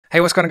Hey,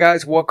 what's going on,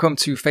 guys? Welcome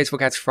to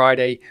Facebook Ads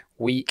Friday,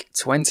 week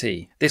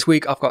 20. This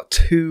week, I've got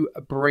two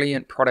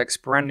brilliant products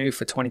brand new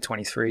for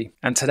 2023.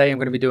 And today I'm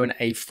going to be doing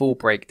a full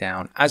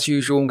breakdown. As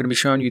usual, I'm going to be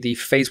showing you the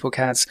Facebook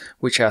ads,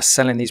 which are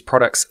selling these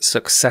products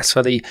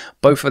successfully.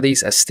 Both of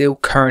these are still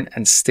current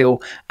and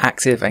still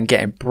active and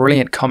getting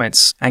brilliant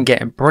comments and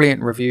getting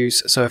brilliant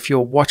reviews. So if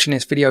you're watching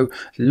this video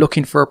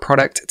looking for a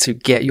product to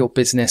get your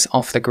business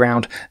off the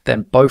ground,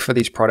 then both of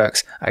these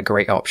products are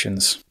great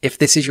options. If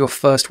this is your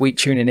first week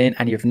tuning in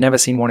and you've never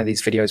seen one of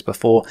these videos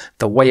before,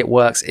 the way it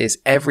works is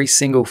every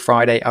single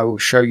Friday I will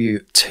show you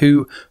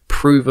two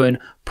proven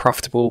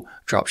profitable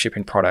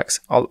dropshipping products.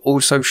 I'll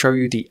also show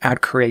you the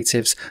ad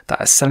creatives that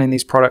are selling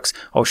these products.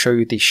 I'll show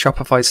you the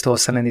Shopify store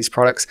selling these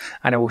products,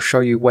 and I will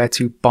show you where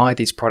to buy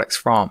these products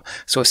from.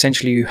 So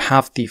essentially you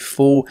have the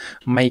full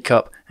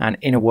makeup and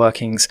inner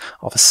workings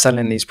of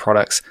selling these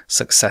products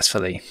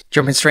successfully.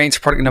 Jumping straight into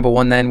product number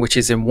one then, which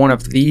is in one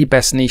of the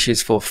best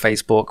niches for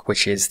Facebook,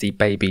 which is the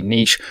baby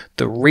niche.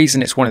 The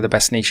reason it's one of the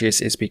best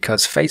niches is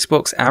because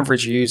Facebook's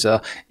average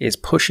user is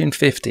pushing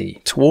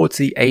 50, towards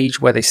the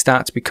age where they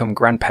start to become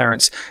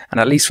grandparents. And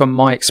at least from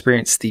my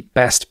experience, the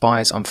best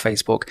buyers on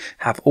Facebook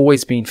have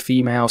always been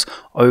females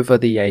over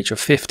the age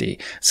of 50.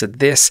 So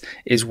this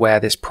is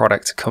where this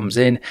product comes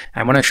in.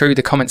 And when I show you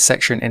the comment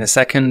section in a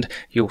second,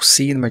 you'll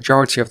see the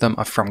majority of them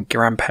are from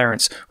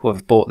grandparents who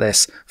have bought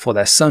this for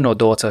their son or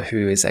daughter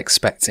who is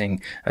expecting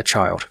a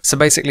child. So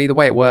basically the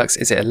way it works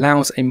is it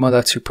allows a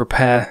mother to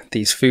prepare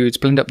these foods,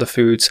 blend up the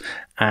foods,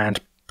 and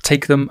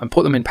take them and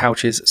put them in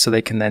pouches so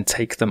they can then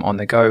take them on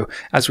the go.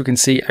 As we can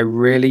see, a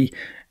really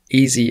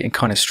easy and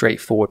kind of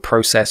straightforward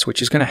process,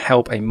 which is going to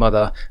help a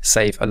mother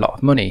save a lot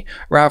of money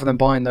rather than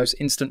buying those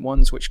instant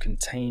ones which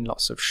contain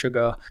lots of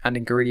sugar and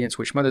ingredients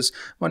which mothers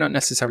might not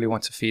necessarily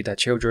want to feed their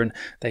children.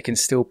 They can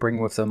still bring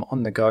with them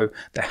on the go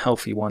the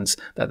healthy ones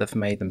that they've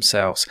made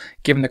themselves.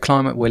 Given the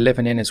climate we're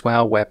living in as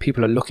well, where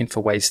people are looking for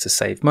ways to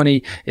save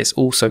money, it's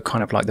also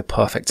kind of like the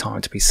perfect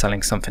time to be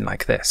selling something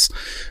like this.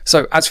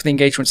 So as for the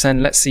engagements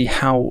then, let's see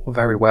how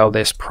very well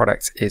this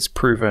product is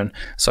proven.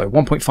 So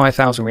 1.5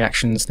 thousand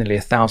reactions, nearly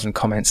 1,000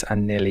 comments,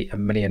 and nearly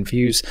 1 million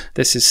views.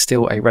 This is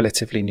still a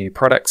relatively new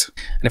product.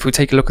 And if we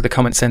take a look at the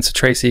comment center,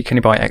 Tracy, can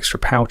you buy extra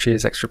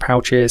pouches?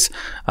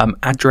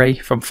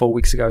 Adre from 4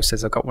 weeks ago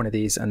says, I got one of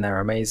these and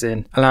they're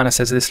amazing. Alana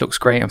says, this looks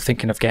great. I'm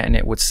thinking of getting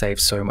it, would save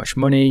so much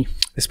money.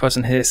 This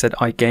person here said,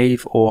 I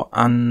gave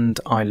and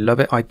I love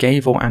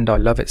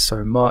it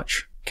so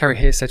much. Carrie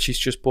here said she's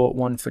just bought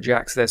one for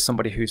Jax. There's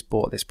somebody who's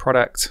bought this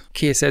product.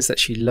 Kia says that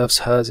she loves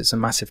hers. It's a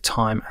massive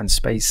time and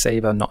space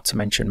saver, not to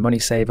mention money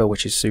saver,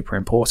 which is super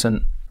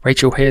important.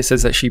 Rachel here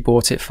says that she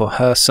bought it for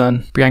her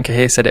son. Bianca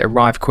here said it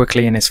arrived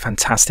quickly and is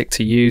fantastic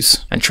to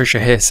use. And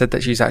Trisha here said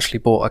that she's actually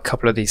bought a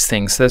couple of these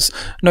things. There's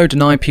no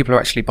denying people are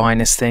actually buying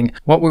this thing.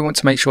 What we want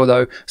to make sure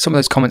though, some of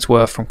those comments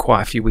were from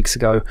quite a few weeks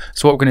ago.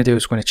 So what we're going to do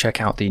is we're going to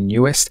check out the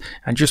newest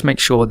and just make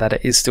sure that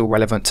it is still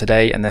relevant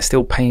today and they're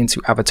still paying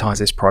to advertise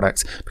this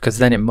product, because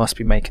then it must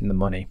be making the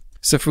money.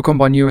 So if we come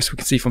by newest, we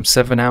can see from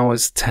 7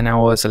 hours, 10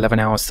 hours, 11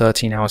 hours,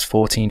 13 hours,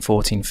 14,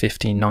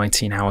 15,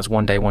 19 hours,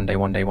 one day,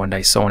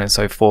 so on and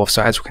so forth.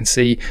 So as we can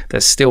see,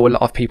 there's still a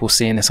lot of people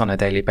seeing this on a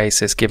daily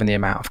basis, given the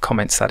amount of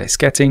comments that it's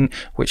getting,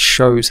 which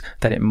shows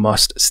that it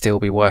must still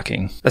be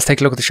working. Let's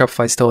take a look at the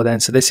Shopify store then.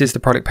 So this is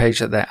the product page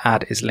that their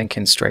ad is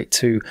linking straight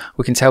to.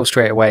 We can tell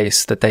straight away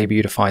it's the They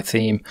Beautify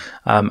theme.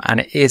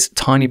 And it is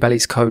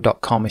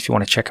tinybellysco.com if you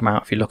want to check them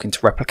out, if you're looking to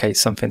replicate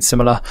something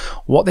similar.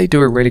 What they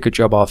do a really good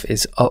job of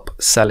is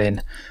upselling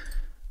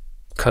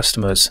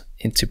customers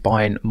into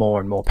buying more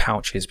and more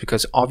pouches,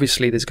 because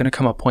obviously there's going to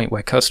come a point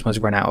where customers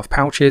run out of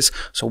pouches.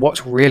 So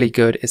what's really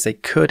good is they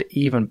could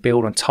even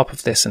build on top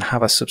of this and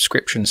have a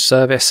subscription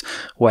service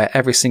where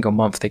every single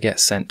month they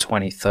get sent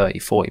 20, 30,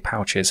 40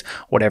 pouches,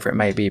 whatever it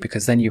may be,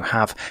 because then you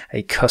have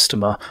a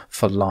customer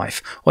for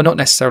life. Well, not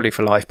necessarily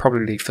for life,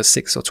 probably for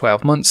 6 or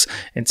 12 months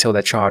until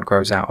their child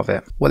grows out of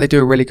it. What they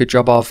do a really good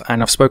job of,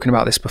 and I've spoken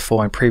about this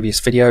before in previous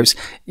videos,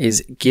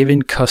 is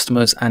giving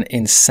customers an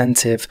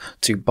incentive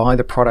to buy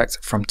the product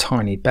from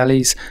Tiny Belly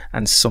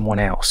and someone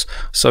else.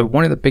 So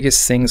one of the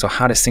biggest things or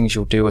hardest things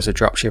you'll do as a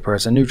dropshipper,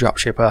 as a new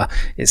dropshipper,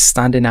 is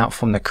standing out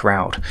from the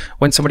crowd.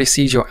 When somebody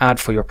sees your ad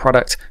for your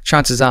product,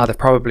 chances are they've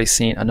probably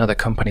seen another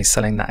company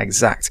selling that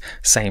exact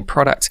same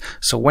product.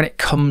 So when it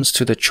comes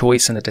to the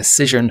choice and the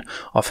decision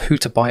of who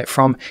to buy it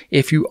from,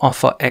 if you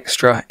offer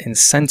extra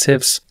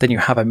incentives, then you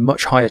have a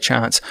much higher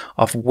chance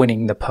of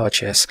winning the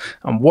purchase.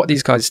 And what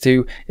these guys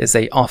do is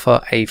they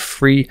offer a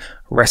free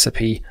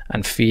recipe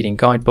and feeding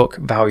guidebook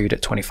valued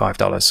at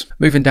 $25.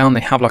 Moving down,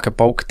 they have like a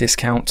bulk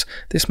discount.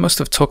 This must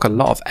have took a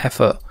lot of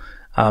effort,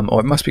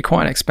 or it must be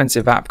quite an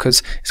expensive app,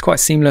 because it's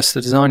quite seamless.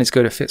 The design is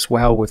good. It fits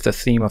well with the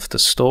theme of the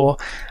store,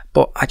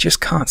 but I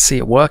just can't see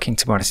it working,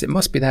 to be honest. It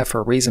must be there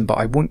for a reason, but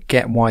I wouldn't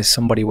get why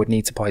somebody would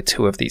need to buy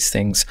 2 of these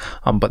things.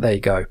 But there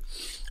you go.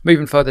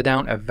 Moving further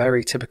down, a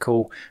very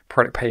typical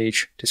product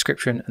page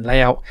description and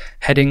layout,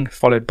 heading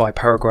followed by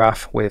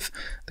paragraph with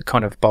the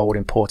kind of bold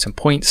important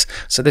points.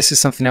 So this is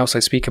something else I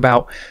speak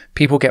about.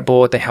 People get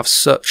bored. They have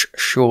such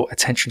short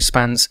attention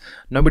spans.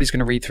 Nobody's going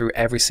to read through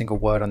every single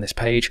word on this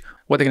page.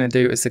 What they're going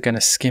to do is they're going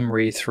to skim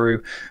read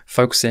through,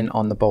 focusing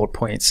on the bold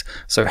points.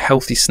 So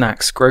healthy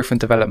snacks, growth and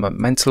development,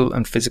 mental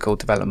and physical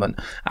development,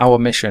 our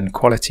mission,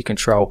 quality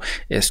control.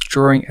 It's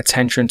drawing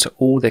attention to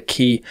all the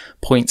key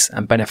points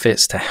and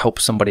benefits to help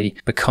somebody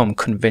become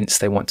convinced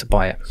they want to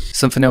buy it.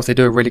 Something else they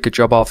do a really good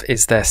job of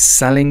is they're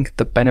selling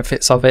the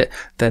benefits of it.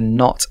 They're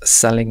not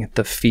selling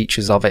the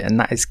features of it. And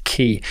that is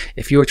key.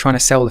 If you're trying to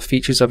sell the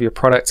features of your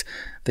product,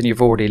 then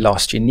you've already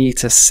lost. You need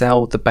to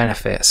sell the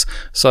benefits.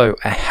 So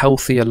a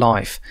healthier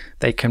life,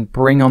 they can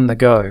bring on the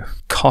go,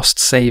 cost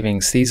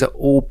savings. These are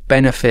all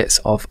benefits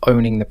of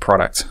owning the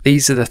product.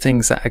 These are the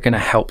things that are going to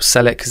help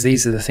sell it, because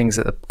these are the things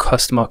that the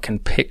customer can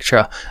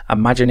picture,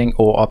 imagining,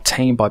 or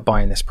obtain by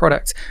buying this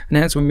product. And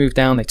then as we move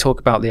down, they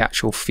talk about the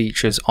actual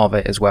features of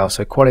it as well.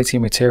 So quality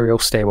material,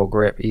 stable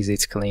grip, easy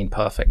to clean,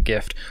 perfect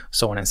gift,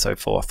 so on and so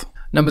forth.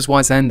 Numbers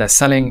wise then, they're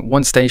selling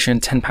 1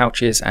 station, 10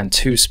 pouches and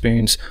 2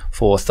 spoons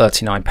for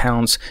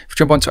 £39. If you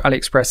jump onto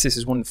AliExpress, this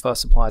is one of the first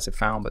suppliers I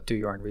found, but do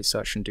your own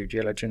research and due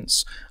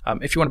diligence.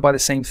 If you want to buy the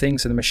same thing,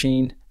 so the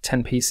machine,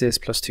 10 pieces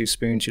plus 2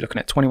 spoons, you're looking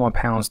at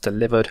 £21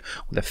 delivered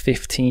with a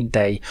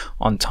 15-day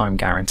on-time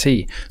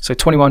guarantee. So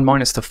 21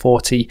 minus the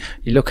 40,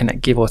 you're looking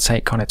at give or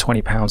take kind of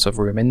 £20 of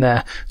room in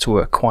there to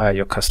acquire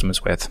your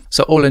customers with.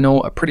 So all in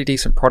all, a pretty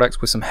decent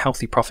product with some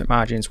healthy profit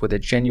margins with a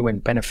genuine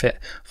benefit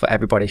for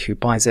everybody who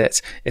buys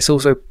it. It's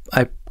also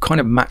a kind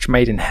of match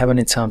made in heaven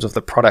in terms of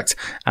the product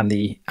and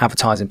the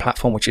advertising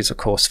platform, which is of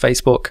course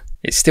Facebook.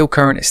 It's still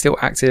current, it's still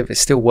active,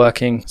 it's still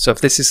working. So if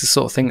this is the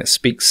sort of thing that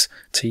speaks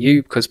to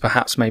you, because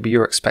perhaps maybe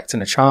you're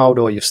expecting a child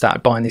or you've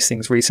started buying these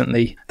things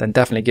recently, then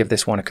definitely give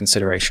this one a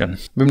consideration.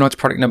 Moving on to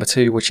product number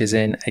 2, which is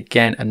in,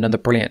 again, another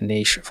brilliant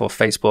niche for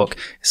Facebook.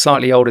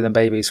 Slightly older than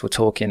babies, we're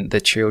talking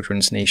the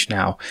children's niche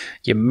now.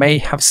 You may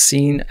have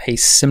seen a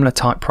similar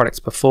type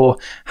product before.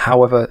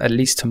 However, at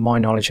least to my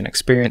knowledge and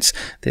experience,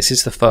 this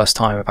is the first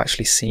time I've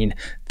actually seen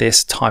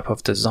this type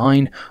of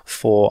design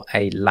for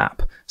a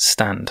lap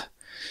stand.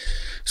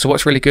 So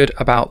what's really good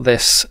about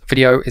this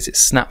video is it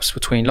snaps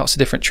between lots of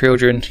different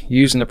children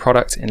using the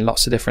product in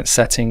lots of different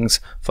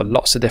settings for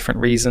lots of different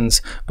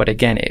reasons. But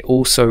again, it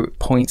also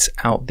points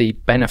out the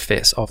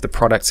benefits of the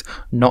product,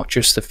 not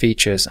just the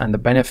features. And the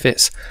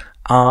benefits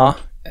are,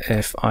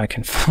 if I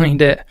can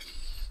find it,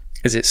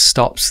 is it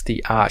stops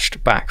the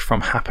arched back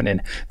from happening.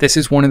 This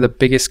is one of the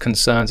biggest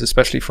concerns,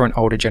 especially for an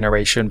older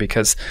generation,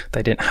 because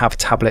they didn't have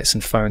tablets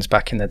and phones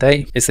back in the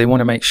day, is they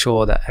want to make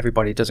sure that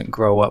everybody doesn't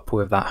grow up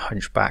with that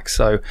hunchback.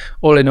 So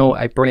all in all,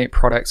 a brilliant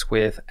product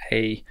with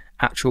a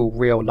actual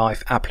real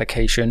life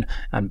application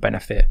and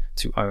benefit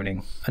to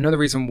owning. Another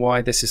reason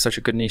why this is such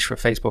a good niche for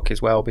Facebook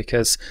as well,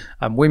 because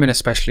women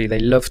especially, they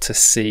love to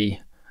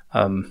see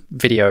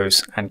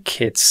videos and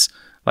kids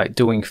like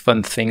doing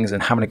fun things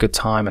and having a good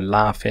time and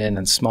laughing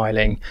and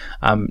smiling.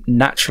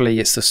 Naturally,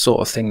 it's the sort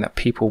of thing that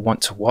people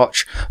want to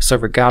watch. So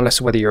regardless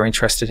of whether you're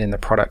interested in the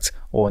product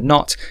or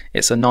not,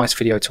 it's a nice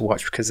video to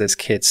watch because there's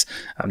kids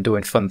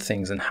doing fun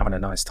things and having a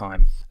nice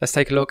time. Let's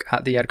take a look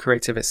at the ad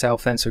creative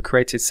itself then. So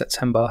created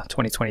September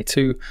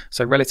 2022,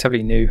 so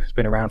relatively new. It's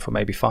been around for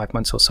maybe 5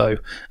 months or so.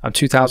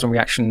 2,000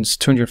 reactions,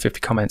 250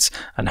 comments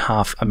and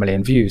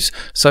 500,000 views.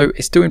 So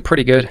it's doing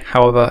pretty good.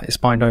 However, it's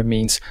by no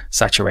means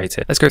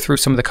saturated. Let's go through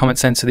some of the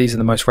comments then. So these are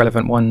the most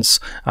relevant ones.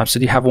 So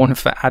do you have one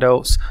for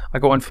adults? I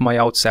got one for my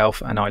old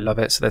self and I love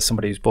it. So there's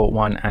somebody who's bought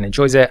one and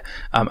enjoys it.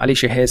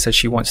 Alicia here says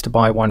she wants to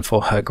buy one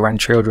for her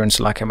grandchildren.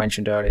 So like I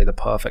mentioned earlier, the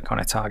perfect kind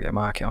of target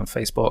market on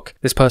Facebook.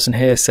 This person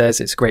here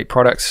says it's a great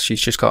product.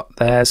 She's just got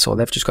theirs, or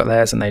they've just got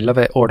theirs and they love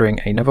it. Ordering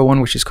another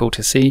one, which is cool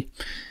to see.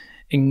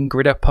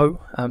 Ingrida Poe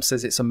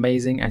says it's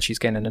amazing and she's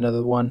getting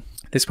another one.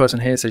 This person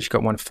here says she's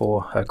got one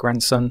for her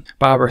grandson.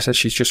 Barbara says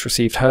she's just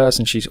received hers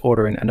and she's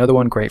ordering another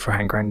one, great for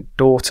her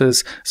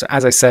granddaughters. So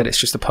as I said, it's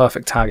just a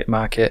perfect target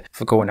market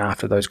for going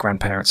after those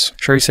grandparents.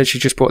 Sherry says she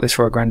just bought this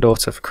for her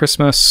granddaughter for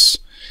Christmas.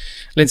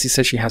 Lindsay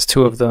says she has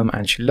 2 of them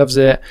and she loves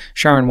it.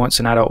 Sharon wants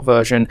an adult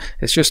version.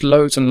 It's just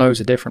loads and loads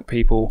of different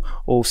people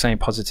all saying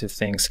positive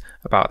things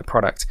about the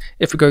product.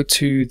 If we go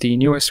to the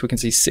newest, we can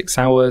see 6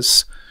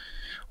 hours,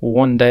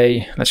 1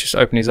 day. Let's just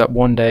open these up.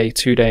 1 day,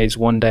 2 days,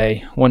 1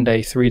 day, 1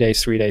 day, 3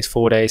 days, 3 days,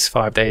 4 days,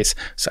 5 days.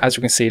 So as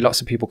we can see,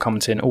 lots of people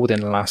commenting all within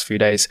the last few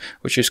days,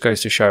 which just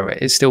goes to show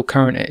it is still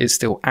current, it is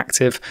still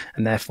active,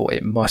 and therefore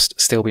it must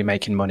still be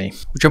making money.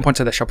 We'll jump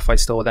onto the Shopify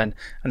store then.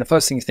 And the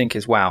first thing you think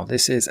is, wow,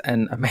 this is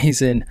an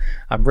amazing,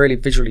 really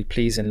visually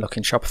pleasing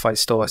looking Shopify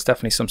store. It's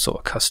definitely some sort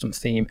of custom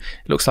theme.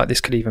 It looks like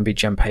this could even be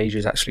Gem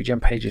Pages. Actually, Gem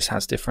Pages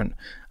has different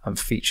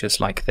features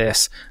like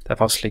this.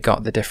 They've obviously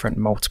got the different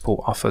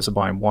multiple offers of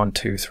buying 1,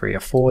 2, 3 or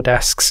 4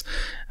 desks.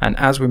 And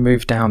as we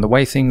move down, the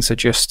way things are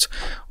just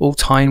all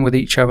tying with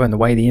each other and the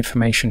way the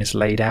information is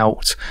laid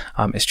out,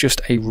 it's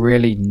just a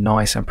really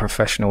nice and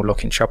professional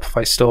looking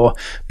Shopify store.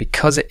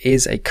 Because it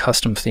is a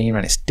custom theme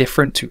and it's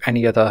different to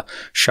any other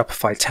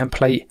Shopify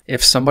template,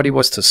 if somebody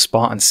was to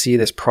spot and see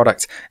this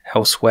product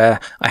elsewhere,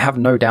 I have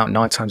no doubt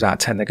 9 times out of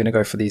 10 they're going to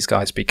go for these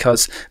guys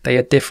because they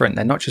are different.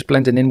 They're not just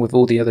blending in with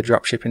all the other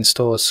dropshipping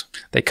stores.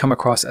 They come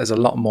across as a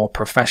lot more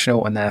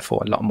professional and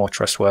therefore a lot more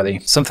trustworthy.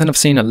 Something I've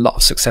seen a lot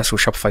of successful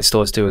Shopify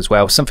stores do as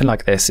well, something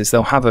like this, is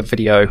they'll have a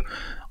video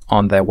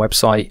on their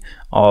website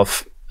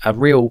of a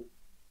real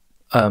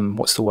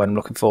what's the word I'm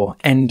looking for,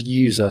 end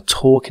user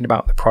talking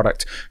about the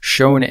product,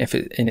 showing it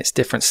in its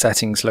different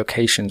settings,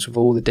 locations, with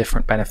all the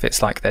different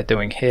benefits like they're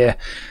doing here,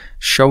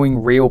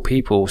 showing real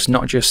people. It's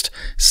not just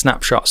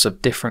snapshots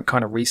of different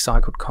kind of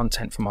recycled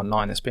content from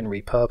online that's been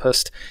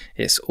repurposed.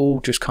 It's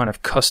all just kind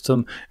of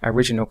custom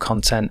original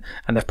content,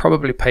 and they've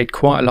probably paid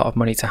quite a lot of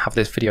money to have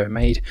this video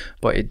made,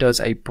 but it does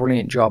a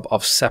brilliant job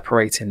of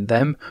separating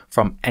them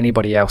from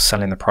anybody else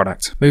selling the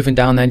product. Moving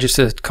down then, just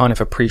to kind of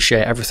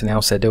appreciate everything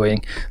else they're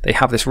doing, they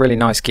have this really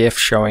nice GIF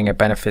showing a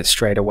benefit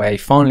straight away.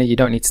 Finally, you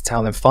don't need to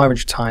tell them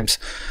 500 times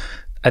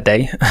a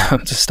day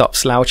to stop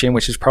slouching,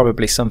 which is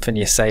probably something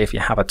you say if you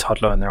have a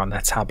toddler and they're on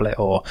their tablet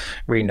or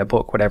reading a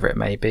book, whatever it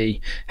may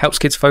be. Helps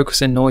kids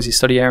focus in noisy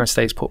study area and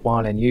stays put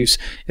while in use.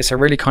 It's a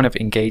really kind of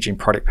engaging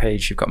product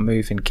page. You've got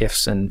moving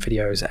GIFs and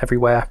videos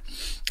everywhere.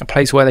 A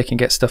place where they can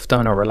get stuff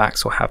done or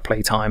relax or have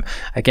playtime.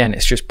 Again,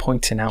 it's just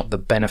pointing out the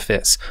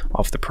benefits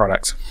of the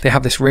product. They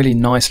have this really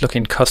nice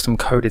looking custom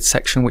coded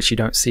section, which you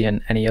don't see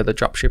in any other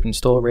dropshipping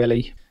store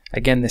really.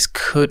 Again, this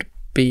could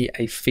be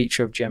a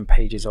feature of Gem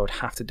Pages. I would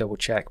have to double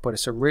check, but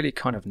it's a really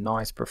kind of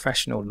nice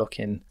professional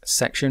looking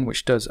section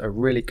which does a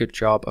really good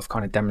job of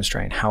kind of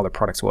demonstrating how the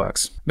product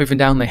works. Moving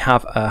down, they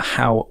have a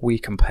how we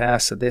compare.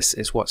 So this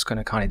is what's going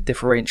to kind of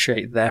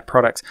differentiate their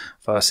product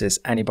versus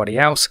anybody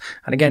else.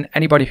 And again,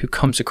 anybody who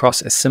comes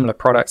across a similar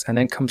product and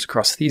then comes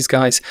across these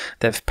guys,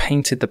 they've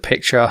painted the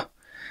picture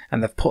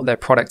and they've put their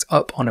product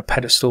up on a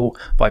pedestal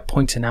by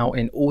pointing out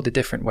in all the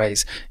different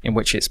ways in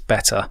which it's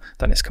better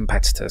than its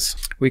competitors.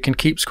 We can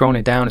keep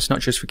scrolling down. It's not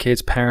just for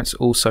kids, parents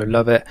also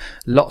love it.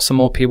 Lots of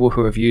more people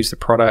who have used the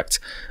product.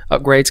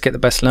 Upgrades, get the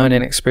best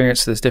learning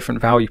experience. There's different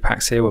value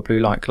packs here with blue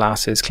light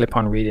glasses,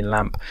 clip-on reading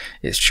lamp.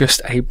 It's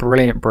just a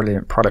brilliant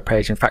product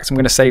page. In fact, I'm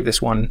going to save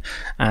this one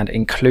and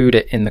include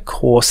it in the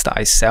course that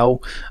I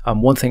sell.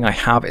 One thing I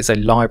have is a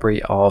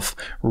library of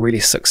really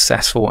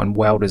successful and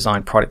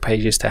well-designed product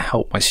pages to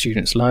help my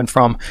students learn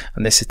from,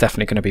 and this is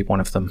definitely going to be one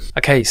of them.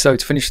 Okay, so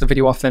to finish the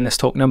video off then, let's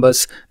talk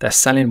numbers. They're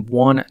selling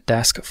one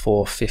desk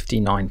for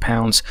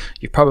 £59.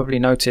 You've probably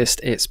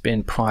noticed it's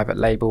been private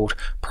labeled,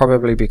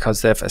 probably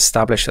because they've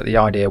established that the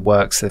idea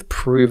works. They've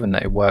proven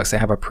that it works. They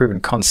have a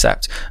proven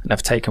concept and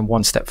have taken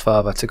one step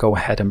further to go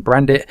ahead and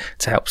brand it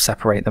to help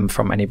separate them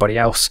from anybody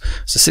else.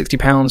 So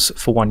 £60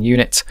 for one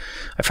unit.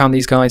 I found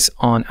these guys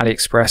on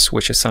AliExpress,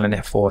 which are selling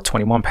it for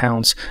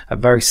 £21, a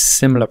very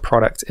similar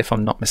product if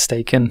I'm not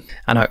mistaken.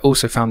 And I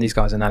also found these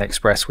guys on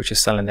AliExpress, which is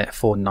selling it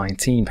for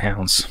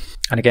 £19.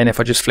 And again, if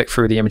I just flick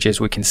through the images,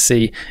 we can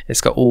see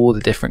it's got all the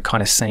different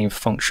kind of same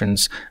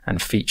functions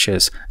and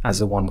features as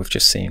the one we've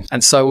just seen.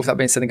 And so with that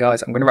being said,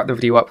 guys, I'm going to wrap the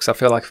video up because I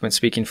feel like I've been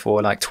speaking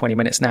for like 20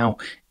 minutes now.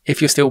 If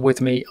you're still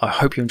with me, I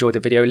hope you enjoyed the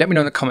video. Let me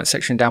know in the comment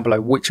section down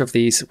below which of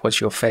these was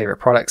your favorite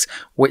products.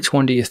 Which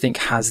one do you think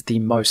has the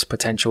most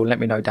potential? Let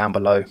me know down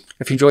below.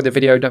 If you enjoyed the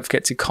video, don't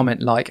forget to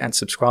comment, like, and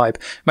subscribe.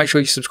 Make sure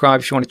you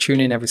subscribe if you want to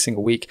tune in every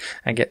single week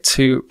and get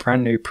 2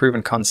 brand new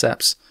proven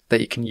concepts that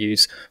you can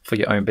use for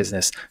your own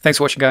business. Thanks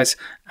for watching, guys,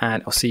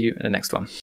 and I'll see you in the next one.